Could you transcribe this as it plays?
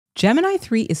Gemini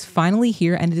 3 is finally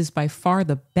here, and it is by far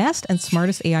the best and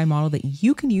smartest AI model that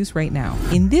you can use right now.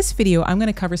 In this video, I'm going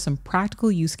to cover some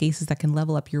practical use cases that can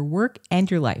level up your work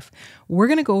and your life. We're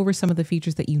going to go over some of the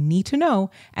features that you need to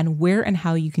know and where and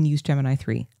how you can use Gemini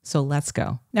 3. So let's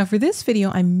go. Now for this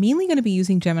video, I'm mainly going to be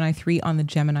using Gemini 3 on the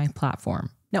Gemini platform.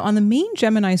 Now on the main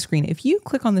Gemini screen, if you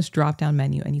click on this drop-down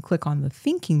menu and you click on the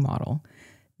thinking model,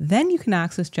 then you can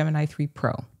access Gemini 3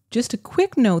 Pro. Just a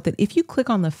quick note that if you click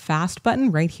on the fast button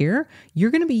right here,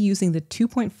 you're going to be using the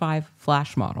 2.5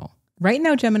 flash model. Right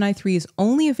now, Gemini 3 is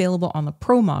only available on the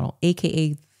Pro model,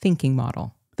 aka thinking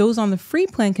model. Those on the free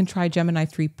plan can try Gemini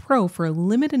 3 Pro for a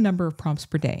limited number of prompts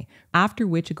per day, after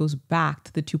which it goes back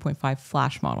to the 2.5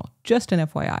 flash model, just an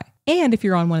FYI. And if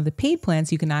you're on one of the paid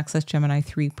plans, you can access Gemini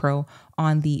 3 Pro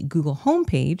on the Google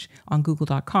homepage on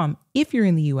google.com if you're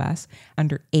in the US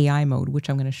under AI mode, which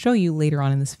I'm going to show you later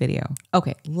on in this video.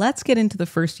 Okay, let's get into the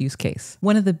first use case.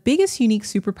 One of the biggest unique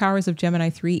superpowers of Gemini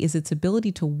 3 is its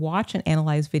ability to watch and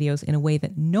analyze videos in a way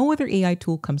that no other AI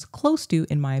tool comes close to,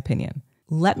 in my opinion.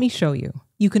 Let me show you.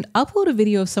 You can upload a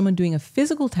video of someone doing a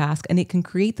physical task and it can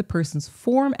create the person's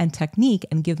form and technique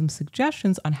and give them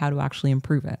suggestions on how to actually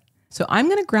improve it. So I'm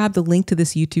going to grab the link to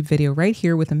this YouTube video right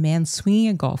here with a man swinging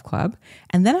a golf club,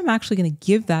 and then I'm actually going to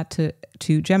give that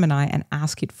to Gemini and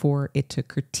ask it for it to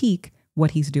critique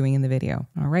what he's doing in the video.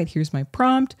 All right, here's my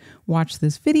prompt. Watch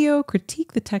this video,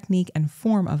 critique the technique and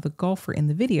form of the golfer in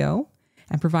the video,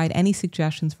 and provide any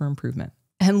suggestions for improvement.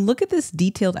 And look at this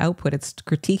detailed output. It's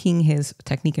critiquing his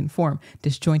technique and form,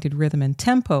 disjointed rhythm and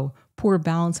tempo, poor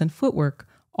balance and footwork,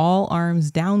 all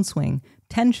arms downswing,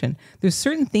 tension. There's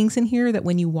certain things in here that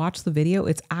when you watch the video,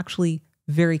 it's actually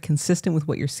very consistent with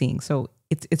what you're seeing. So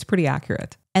it's pretty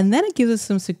accurate. And then it gives us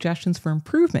some suggestions for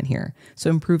improvement here. So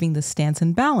improving the stance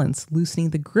and balance, loosening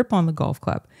the grip on the golf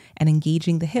club, and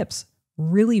engaging the hips.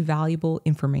 Really valuable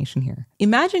information here.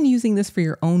 Imagine using this for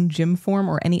your own gym form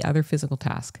or any other physical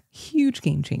task. Huge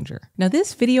game changer. Now,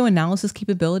 this video analysis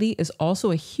capability is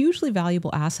also a hugely valuable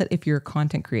asset if you're a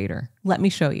content creator. Let me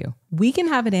show you. We can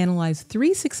have it analyze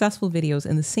 3 successful videos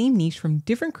in the same niche from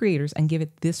different creators and give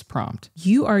it this prompt.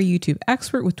 You are a YouTube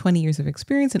expert with 20 years of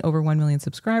experience and over 1 million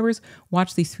subscribers.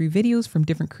 Watch these 3 videos from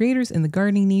different creators in the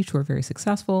gardening niche who are very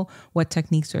successful. What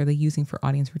techniques are they using for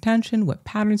audience retention? What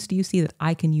patterns do you see that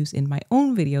I can use in my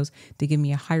own videos to give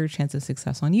me a higher chance of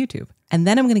success on YouTube? And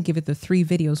then I'm going to give it the 3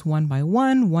 videos one by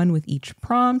one with each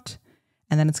prompt.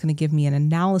 And then it's going to give me an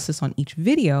analysis on each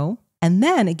video. And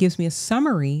then it gives me a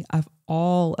summary of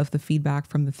all of the feedback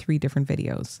from the 3 different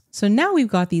videos. So now we've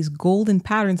got these golden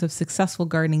patterns of successful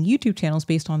gardening YouTube channels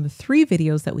based on the 3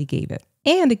 videos that we gave it.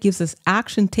 And it gives us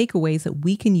action takeaways that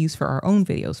we can use for our own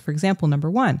videos. For example, number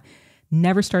 1,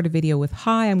 never start a video with,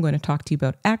 "Hi, I'm going to talk to you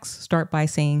about X. Start by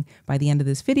saying, by the end of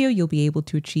this video, you'll be able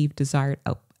to achieve desired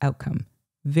outcome."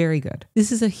 Very good.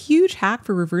 This is a huge hack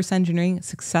for reverse engineering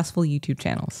successful YouTube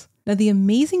channels. Now, the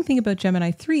amazing thing about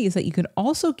Gemini 3 is that you can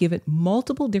also give it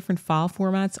multiple different file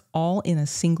formats all in a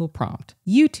single prompt.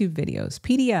 YouTube videos,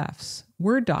 PDFs,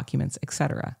 Word documents,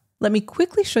 etc. Let me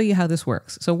quickly show you how this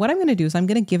works. So what I'm going to do is I'm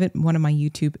going to give it one of my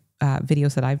YouTube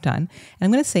videos that I've done. And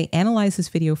I'm going to say, analyze this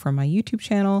video from my YouTube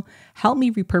channel, help me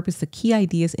repurpose the key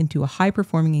ideas into a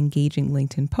high-performing, engaging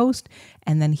LinkedIn post.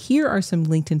 And then here are some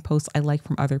LinkedIn posts I like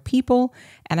from other people.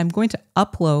 And I'm going to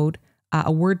upload a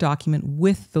Word document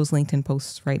with those LinkedIn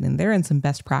posts right in there and some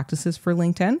best practices for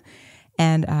LinkedIn.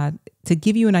 And to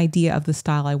give you an idea of the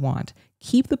style I want,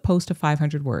 keep the post to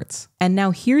 500 words. And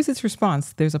now here's its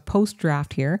response. There's a post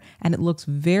draft here, and it looks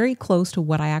very close to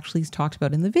what I actually talked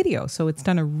about in the video. So it's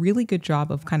done a really good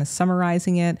job of kind of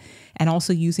summarizing it and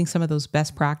also using some of those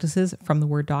best practices from the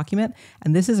Word document.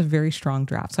 And this is a very strong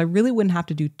draft. So I really wouldn't have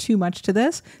to do too much to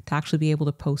this to actually be able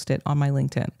to post it on my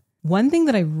LinkedIn. One thing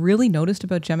that I really noticed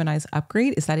about Gemini's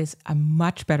upgrade is that it's a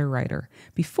much better writer.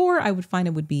 Before, I would find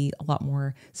it would be a lot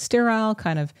more sterile,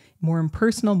 kind of more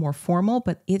impersonal, more formal,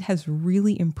 but it has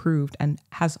really improved and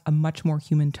has a much more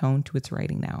human tone to its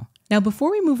writing now. Now, before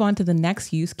we move on to the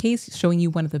next use case, showing you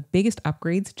one of the biggest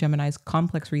upgrades, Gemini's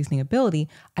complex reasoning ability,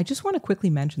 I just want to quickly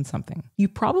mention something. You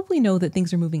probably know that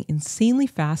things are moving insanely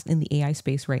fast in the AI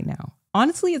space right now.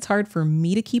 Honestly, it's hard for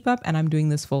me to keep up, and I'm doing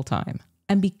this full time.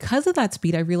 And because of that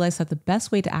speed, I realized that the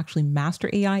best way to actually master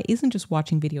AI isn't just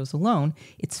watching videos alone,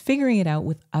 it's figuring it out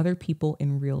with other people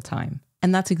in real time.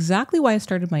 And that's exactly why I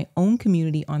started my own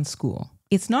community on School.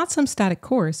 It's not some static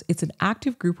course, it's an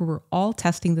active group where we're all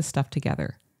testing this stuff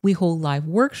together. We hold live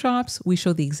workshops, we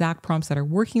show the exact prompts that are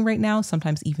working right now,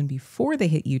 sometimes even before they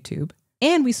hit YouTube,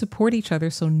 and we support each other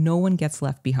so no one gets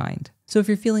left behind. So if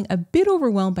you're feeling a bit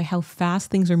overwhelmed by how fast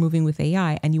things are moving with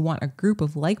AI and you want a group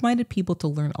of like-minded people to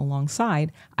learn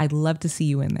alongside, I'd love to see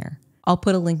you in there. I'll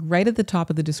put a link right at the top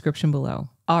of the description below.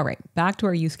 All right, back to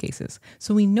our use cases.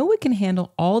 So we know it can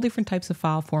handle all different types of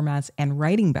file formats and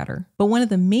writing better, but one of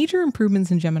the major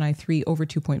improvements in Gemini 3 over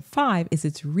 2.5 is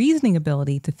its reasoning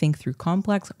ability to think through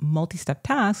complex multi-step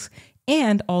tasks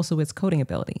and also its coding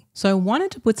ability. So I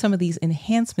wanted to put some of these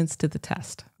enhancements to the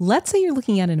test. Let's say you're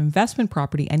looking at an investment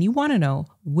property and you want to know,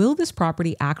 will this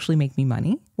property actually make me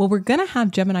money? Well, we're going to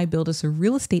have Gemini build us a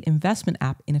real estate investment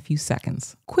app in a few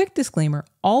seconds. Quick disclaimer,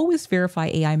 always verify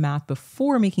AI math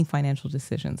before making financial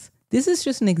decisions. This is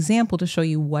just an example to show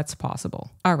you what's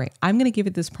possible. All right, I'm going to give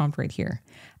it this prompt right here.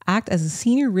 Act as a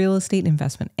senior real estate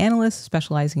investment analyst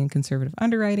specializing in conservative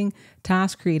underwriting.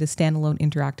 Task, create a standalone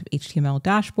interactive HTML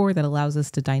dashboard that allows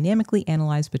us to dynamically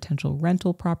analyze potential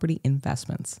rental property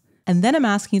investments. And then I'm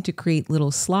asking you to create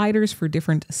little sliders for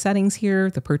different settings here: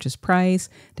 the purchase price,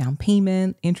 down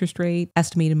payment, interest rate,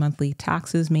 estimated monthly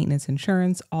taxes, maintenance,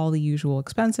 insurance, all the usual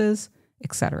expenses,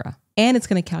 etc. And it's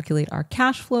going to calculate our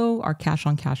cash flow, our cash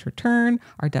on cash return,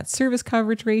 our debt service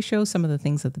coverage ratio, some of the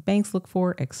things that the banks look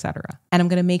for, etc. And I'm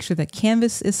going to make sure that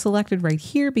Canvas is selected right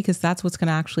here because that's what's going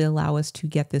to actually allow us to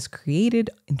get this created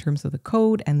in terms of the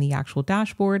code and the actual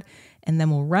dashboard. And then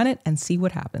we'll run it and see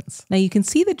what happens. Now you can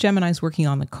see that Gemini is working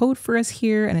on the code for us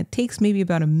here, and it takes maybe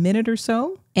about a minute or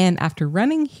so. And after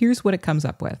running, here's what it comes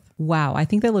up with. Wow, I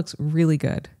think that looks really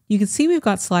good. You can see we've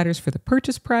got sliders for the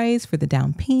purchase price, for the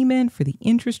down payment, for the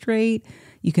interest rate.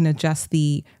 You can adjust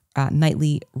the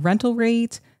nightly rental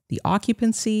rate, the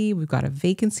occupancy. We've got a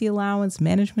vacancy allowance,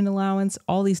 management allowance,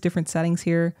 all these different settings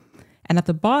here. And at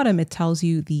the bottom, it tells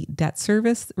you the debt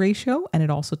service ratio, and it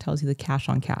also tells you the cash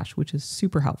on cash, which is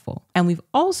super helpful. And we've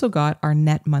also got our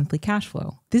net monthly cash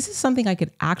flow. This is something I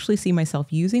could actually see myself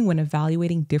using when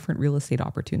evaluating different real estate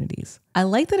opportunities. I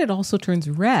like that it also turns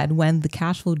red when the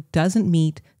cash flow doesn't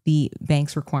meet the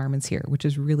bank's requirements here, which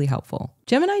is really helpful.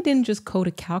 Gemini didn't just code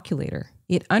a calculator.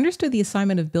 It understood the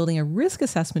assignment of building a risk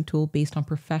assessment tool based on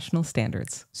professional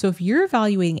standards. So if you're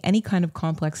evaluating any kind of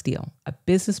complex deal, a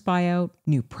business buyout,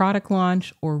 new product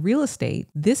launch, or real estate,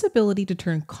 this ability to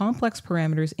turn complex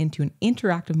parameters into an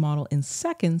interactive model in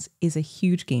seconds is a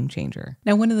huge game changer.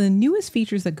 Now, one of the newest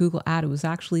features that Google added was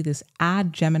actually this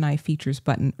Add Gemini Features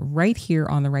button right here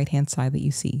on the right-hand side that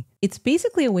you see. It's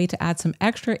basically a way to add some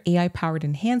extra AI-powered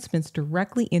enhancements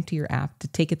directly into your app to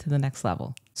take it to the next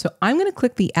level. So I'm going to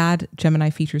click the Add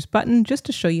Gemini Features button just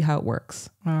to show you how it works.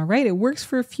 All right, it works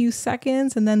for a few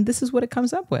seconds, and then this is what it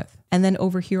comes up with. And then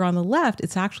over here on the left,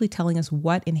 it's actually telling us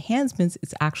what enhancements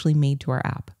it's actually made to our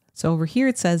app. So over here,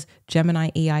 it says Gemini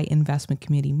AI Investment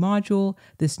Committee module.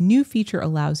 This new feature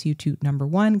allows you to, number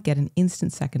one, get an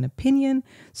instant second opinion.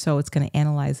 So it's going to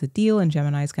analyze the deal, and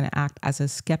Gemini is going to act as a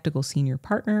skeptical senior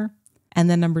partner. And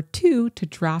then number two, to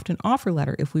draft an offer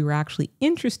letter if we were actually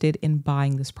interested in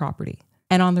buying this property.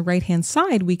 And on the right-hand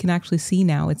side, we can actually see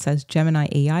now it says Gemini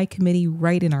AI Committee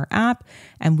right in our app,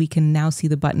 and we can now see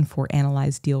the button for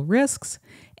Analyze Deal Risks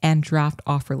and Draft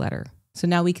Offer Letter. So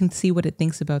now we can see what it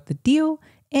thinks about the deal,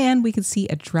 and we can see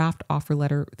a draft offer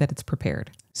letter that it's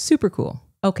prepared. Super cool.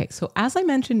 Okay, so as I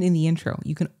mentioned in the intro,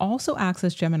 you can also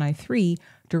access Gemini 3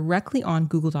 directly on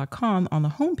google.com on the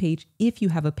homepage if you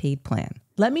have a paid plan.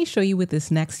 Let me show you with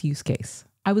this next use case.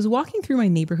 I was walking through my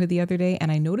neighborhood the other day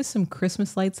and I noticed some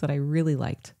Christmas lights that I really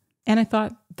liked. And I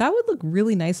thought that would look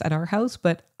really nice at our house,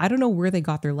 but I don't know where they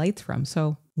got their lights from.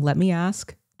 So let me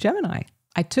ask Gemini.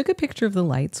 I took a picture of the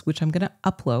lights, which I'm going to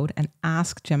upload, and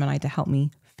ask Gemini to help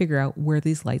me figure out where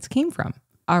these lights came from.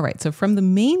 All right, so from the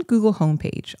main Google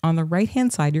homepage, on the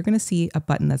right-hand side, you're going to see a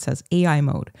button that says AI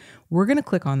mode. We're going to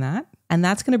click on that, and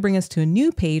that's going to bring us to a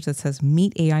new page that says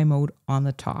Meet AI mode on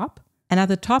the top. And at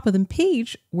the top of the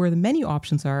page, where the menu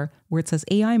options are, where it says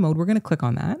AI mode, we're going to click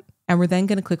on that. And we're then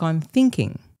going to click on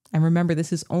Thinking. And remember,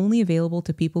 this is only available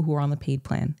to people who are on the paid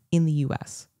plan in the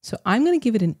US. So I'm going to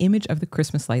give it an image of the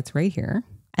Christmas lights right here.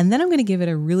 And then I'm going to give it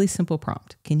a really simple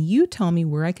prompt. Can you tell me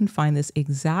where I can find this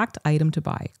exact item to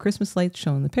buy? Christmas lights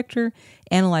shown in the picture.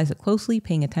 Analyze it closely,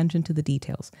 paying attention to the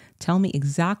details. Tell me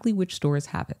exactly which stores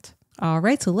have it. All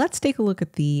right, so let's take a look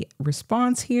at the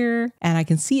response here. And I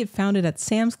can see it found it at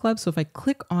Sam's Club. So if I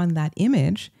click on that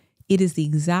image, it is the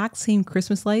exact same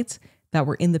Christmas lights that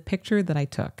were in the picture that I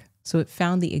took. So it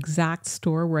found the exact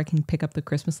store where I can pick up the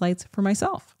Christmas lights for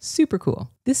myself. Super cool.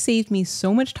 This saved me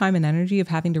so much time and energy of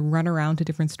having to run around to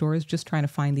different stores just trying to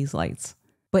find these lights.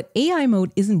 But AI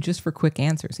mode isn't just for quick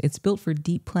answers. It's built for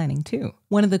deep planning too.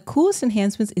 One of the coolest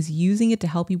enhancements is using it to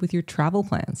help you with your travel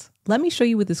plans. Let me show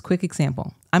you with this quick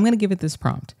example. I'm going to give it this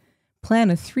prompt. plan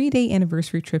a 3-day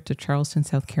anniversary trip to Charleston,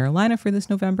 South Carolina for this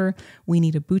November. We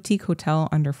need a boutique hotel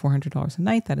under $400 a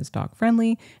night that is dog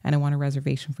friendly. And I want a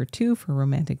reservation for 2 for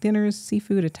romantic dinners,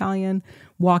 seafood, Italian,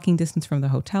 walking distance from the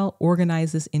hotel.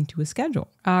 Organize this into a schedule.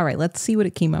 All right, let's see what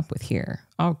it came up with here.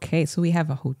 Okay, so we have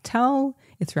a hotel.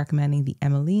 It's recommending the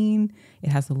Emmeline. It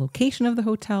has the location of the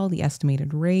hotel, the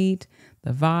estimated rate,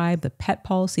 the vibe, the pet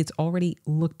policy. It's already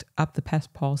looked up the pet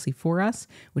policy for us,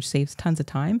 which saves tons of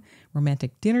time.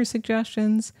 Romantic dinner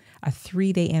suggestions, a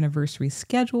 3-day anniversary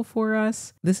schedule for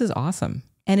us. This is awesome.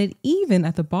 And it even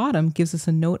at the bottom gives us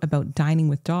a note about dining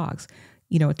with dogs.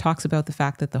 You know, it talks about the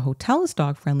fact that the hotel is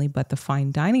dog friendly, but the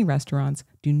fine dining restaurants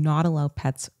do not allow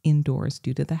pets indoors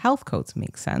due to the health codes.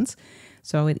 Makes sense.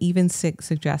 So it even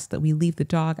suggests that we leave the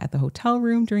dog at the hotel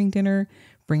room during dinner,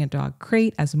 bring a dog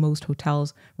crate, as most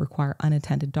hotels require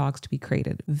unattended dogs to be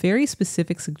crated. Very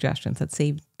specific suggestions that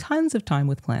save tons of time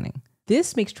with planning.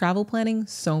 This makes travel planning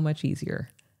so much easier.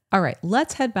 All right,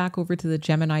 let's head back over to the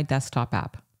Gemini desktop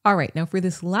app. All right, now for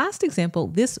this last example,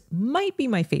 this might be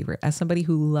my favorite as somebody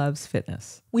who loves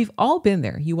fitness. We've all been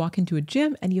there. You walk into a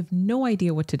gym and you have no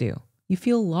idea what to do. You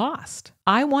feel lost.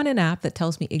 I want an app that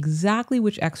tells me exactly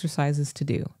which exercises to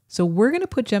do. So we're going to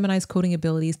put Gemini's coding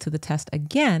abilities to the test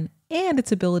again and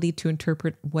its ability to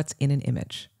interpret what's in an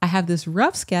image. I have this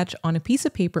rough sketch on a piece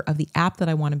of paper of the app that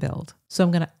I want to build. So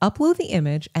I'm going to upload the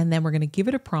image and then we're going to give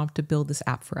it a prompt to build this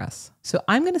app for us. So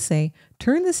I'm going to say,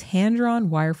 turn this hand-drawn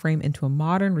wireframe into a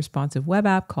modern responsive web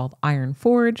app called Iron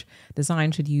Forge.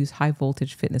 Design should use high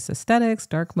voltage fitness aesthetics,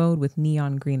 dark mode with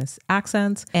neon green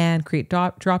accents, and create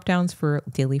drop downs for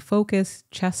daily focus,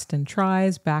 chest and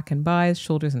tries, back and buys,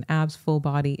 shoulders and abs, full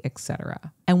body,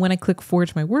 etc. And when I click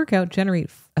Forge my workout, generate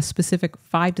a specific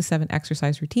 5 to 7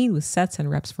 exercise routine with sets and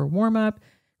reps for warm up,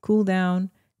 cool down,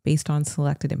 based on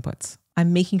selected inputs.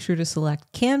 I'm making sure to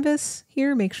select canvas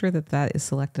here, make sure that that is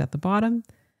selected at the bottom,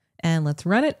 and let's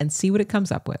run it and see what it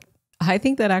comes up with. I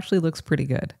think that actually looks pretty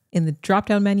good. In the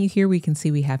drop-down menu here, we can see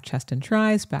we have chest and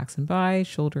tries, backs and buys,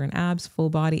 shoulder and abs,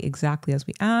 full body, exactly as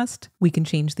we asked. We can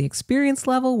change the experience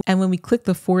level. And when we click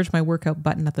the Forge My Workout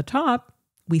button at the top,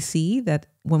 we see that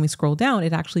when we scroll down,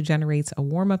 it actually generates a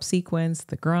warm-up sequence,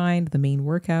 the grind, the main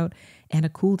workout, and a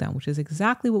cool down, which is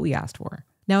exactly what we asked for.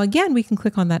 Now, again, we can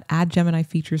click on that Add Gemini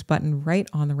Features button right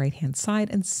on the right-hand side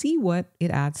and see what it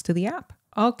adds to the app.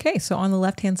 Okay, so on the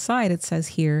left-hand side, it says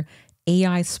here,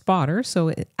 AI spotter. So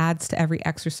it adds to every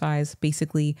exercise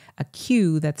basically a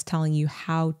cue that's telling you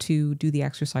how to do the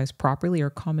exercise properly or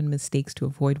common mistakes to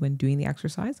avoid when doing the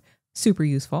exercise. Super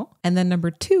useful. And then number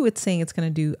 2, it's saying it's going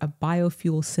to do a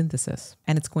biofuel synthesis,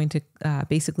 and it's going to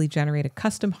basically generate a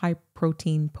custom high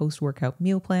protein post-workout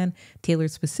meal plan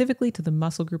tailored specifically to the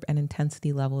muscle group and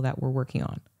intensity level that we're working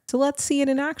on. So let's see it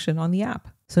in action on the app.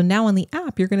 So now on the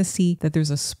app, you're going to see that there's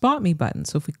a Spot Me button.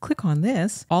 So if we click on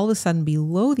this, all of a sudden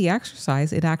below the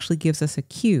exercise, it actually gives us a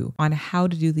cue on how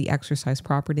to do the exercise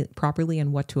properly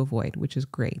and what to avoid, which is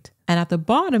great. And at the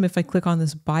bottom, if I click on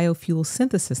this biofuel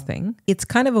synthesis thing, it's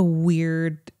kind of a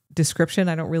weird description.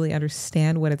 I don't really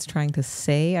understand what it's trying to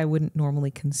say. I wouldn't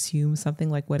normally consume something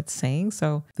like what it's saying.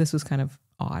 So this was kind of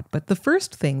odd. But the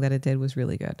first thing that it did was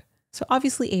really good. So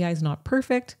obviously AI is not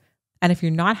perfect. And if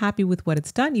you're not happy with what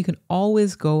it's done, you can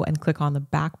always go and click on the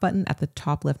back button at the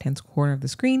top left-hand corner of the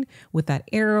screen with that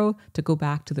arrow to go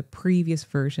back to the previous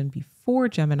version before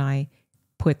Gemini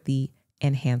put the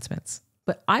enhancements.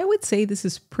 But I would say this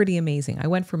is pretty amazing. I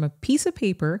went from a piece of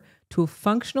paper to a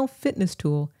functional fitness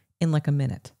tool in like a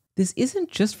minute. This isn't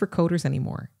just for coders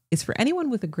anymore. It's for anyone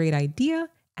with a great idea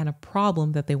and a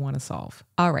problem that they want to solve.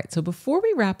 All right, so before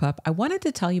we wrap up, I wanted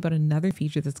to tell you about another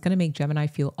feature that's going to make Gemini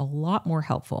feel a lot more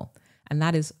helpful, and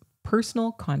that is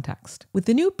personal context. With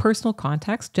the new personal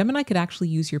context, Gemini could actually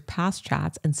use your past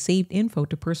chats and saved info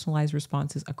to personalize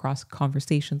responses across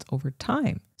conversations over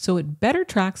time. So it better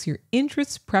tracks your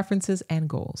interests, preferences, and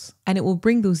goals. And it will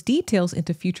bring those details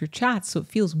into future chats so it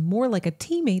feels more like a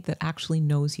teammate that actually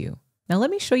knows you. Now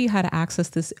let me show you how to access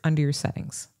this under your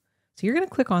settings. So you're going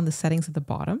to click on the settings at the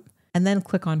bottom and then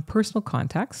click on personal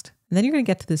context. And then you're going to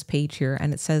get to this page here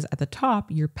and it says at the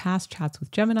top, your past chats with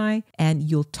Gemini, and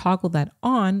you'll toggle that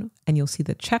on and you'll see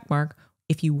the check mark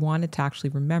if you wanted to actually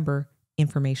remember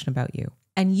information about you.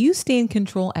 And you stay in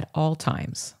control at all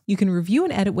times. You can review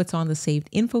and edit what's on the saved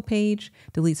info page,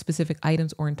 delete specific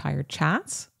items or entire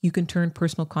chats. You can turn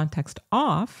personal context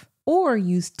off or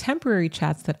use temporary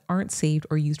chats that aren't saved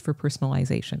or used for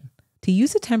personalization. To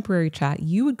use a temporary chat,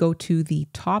 you would go to the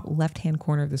top left-hand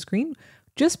corner of the screen.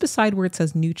 Just beside where it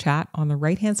says new chat on the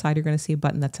right-hand side, you're going to see a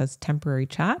button that says temporary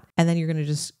chat. And then you're going to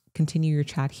just continue your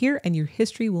chat here and your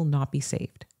history will not be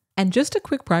saved. And just a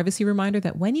quick privacy reminder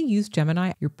that when you use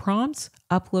Gemini, your prompts,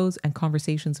 uploads, and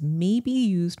conversations may be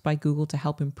used by Google to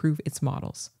help improve its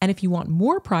models. And if you want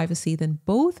more privacy, then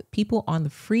both people on the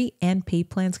free and paid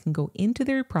plans can go into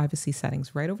their privacy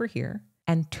settings right over here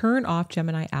and turn off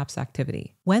Gemini apps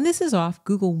activity. When this is off,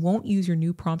 Google won't use your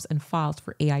new prompts and files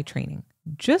for AI training.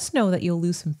 Just know that you'll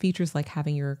lose some features like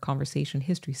having your conversation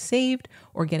history saved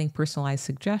or getting personalized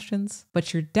suggestions,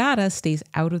 but your data stays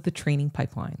out of the training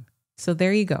pipeline. So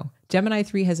there you go. Gemini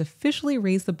 3 has officially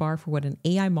raised the bar for what an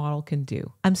AI model can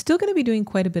do. I'm still going to be doing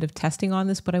quite a bit of testing on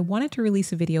this, but I wanted to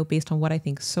release a video based on what I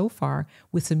think so far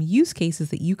with some use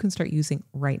cases that you can start using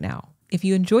right now. If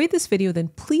you enjoyed this video, then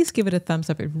please give it a thumbs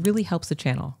up. It really helps the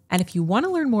channel. And if you want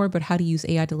to learn more about how to use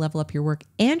AI to level up your work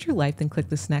and your life, then click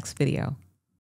this next video.